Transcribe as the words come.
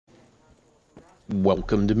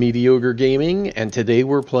Welcome to Mediocre Gaming, and today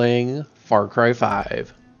we're playing Far Cry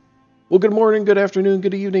 5. Well, good morning, good afternoon,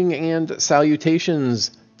 good evening, and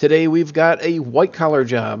salutations. Today we've got a white-collar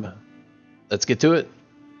job. Let's get to it.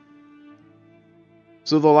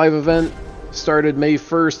 So the live event started May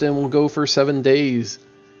 1st and will go for 7 days.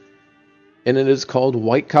 And it is called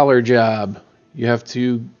White-Collar Job. You have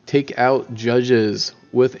to take out judges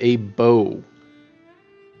with a bow.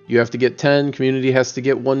 You have to get 10, community has to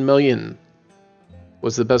get 1 million.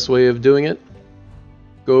 What's the best way of doing it?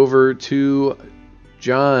 Go over to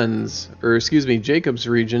Jacob's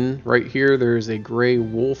region. Right here, there's a gray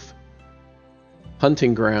wolf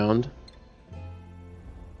hunting ground.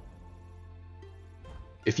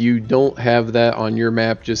 If you don't have that on your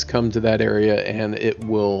map, just come to that area and it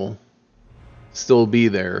will still be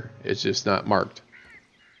there. It's just not marked.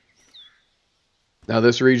 Now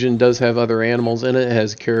this region does have other animals in it. It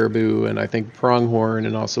has caribou and I think pronghorn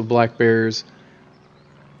and also black bears.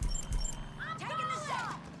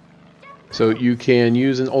 So you can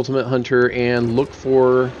use an ultimate hunter and look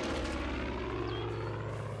for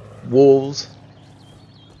wolves,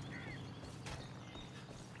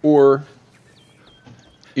 or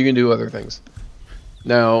you can do other things.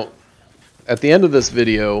 Now, at the end of this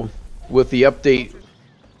video, with the update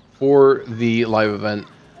for the live event,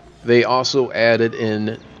 they also added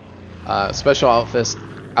in special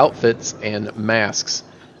outfits and masks.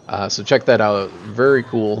 So check that out. Very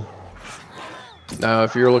cool. Now,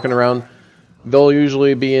 if you're looking around, they'll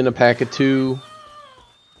usually be in a pack of 2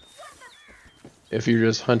 if you're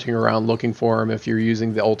just hunting around looking for them. If you're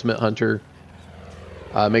using the ultimate hunter,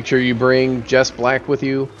 make sure you bring Jess Black with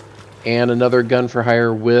you and another gun for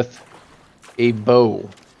hire with a bow.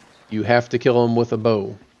 You have to kill them with a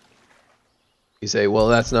bow. You say, well,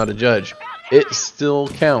 that's not a judge. It still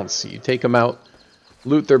counts. You take them out,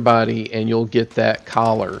 loot their body, and you'll get that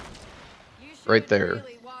collar right there.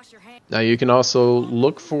 Now you can also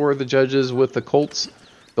look for the judges with the Colts.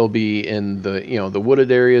 They'll be in the the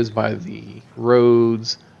wooded areas by the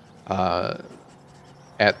roads, at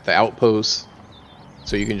the outposts.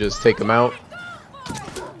 So you can just take them out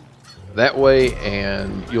that way,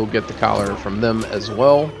 and you'll get the collar from them as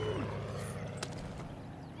well.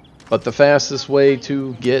 But the fastest way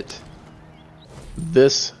to get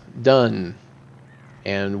this done,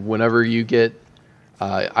 and whenever you get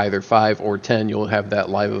either 5 or 10, you'll have that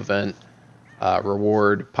live event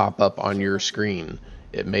reward pop up on your screen.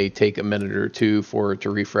 It may take a minute or 2 for it to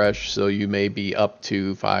refresh, so you may be up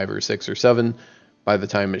to 5 or 6 or 7 by the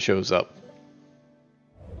time it shows up.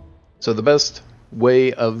 So the best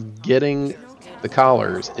way of getting the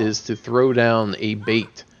collars is to throw down a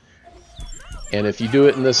bait. And if you do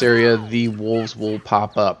it in this area, the wolves will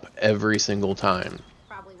pop up every single time.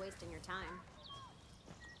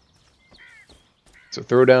 So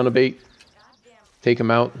throw down a bait, take them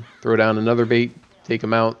out, throw down another bait, take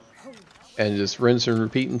them out, and just rinse and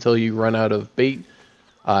repeat until you run out of bait.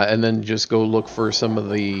 And then just go look for some of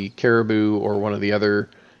the caribou or one of the other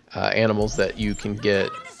animals that you can get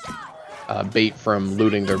bait from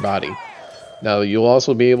looting their body. Now you'll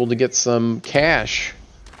also be able to get some cash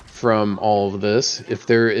from all of this. If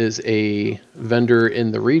there is a vendor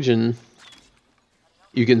in the region,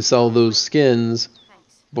 you can sell those skins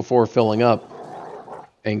before filling up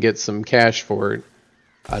and get some cash for it.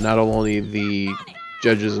 Not only the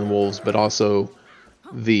judges and wolves, but also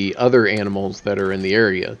the other animals that are in the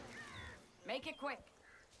area. Make it quick.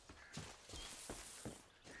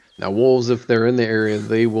 Now wolves, if they're in the area,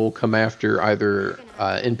 they will come after either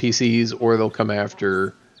NPCs, or they'll come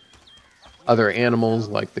after other animals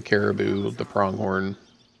like the caribou, the pronghorn,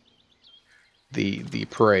 the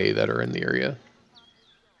prey that are in the area.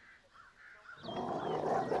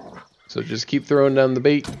 So just keep throwing down the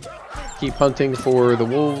bait, keep hunting for the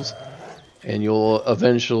wolves, and you'll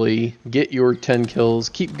eventually get your 10 kills.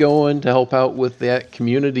 Keep going to help out with that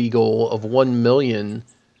community goal of 1 million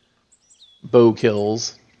bow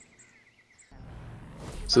kills.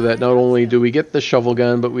 So that not only do we get the shovel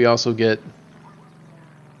gun, but we also get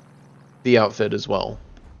the outfit as well.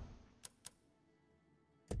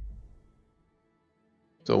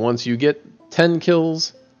 So once you get 10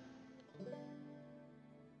 kills,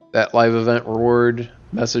 that live event reward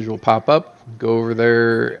message will pop up. Go over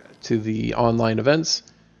there to the online events,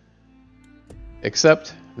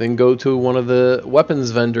 accept, then go to one of the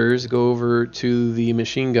weapons vendors, go over to the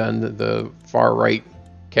machine gun, the far right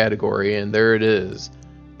category, and there it is,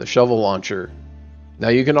 the shovel launcher. Now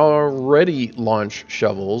you can already launch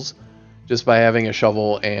shovels just by having a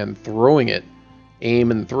shovel and throwing it,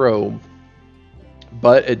 aim and throw,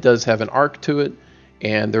 but it does have an arc to it,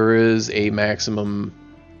 and there is a maximum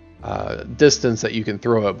distance that you can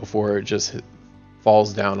throw it before it just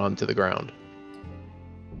falls down onto the ground.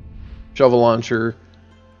 Shovel launcher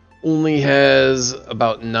only has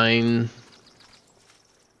about 9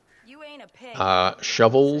 You ain't a pig.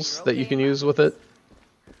 shovels that you can use with it.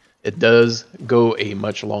 It does go a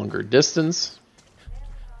much longer distance,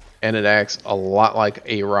 and it acts a lot like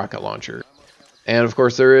a rocket launcher. And of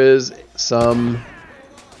course there is some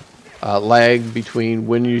lag between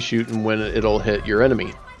when you shoot and when it'll hit your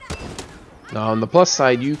enemy. Now on the plus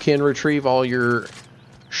side, you can retrieve all your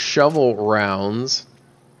shovel rounds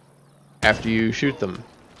after you shoot them.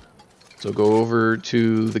 So go over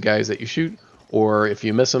to the guys that you shoot, or if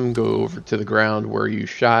you miss them, go over to the ground where you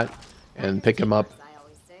shot and pick them up,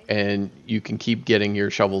 and you can keep getting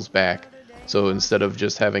your shovels back. So instead of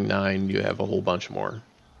just having 9, you have a whole bunch more.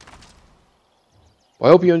 Well,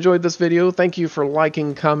 I hope you enjoyed this video. Thank you for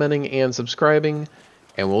liking, commenting, and subscribing,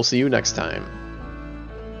 and we'll see you next time.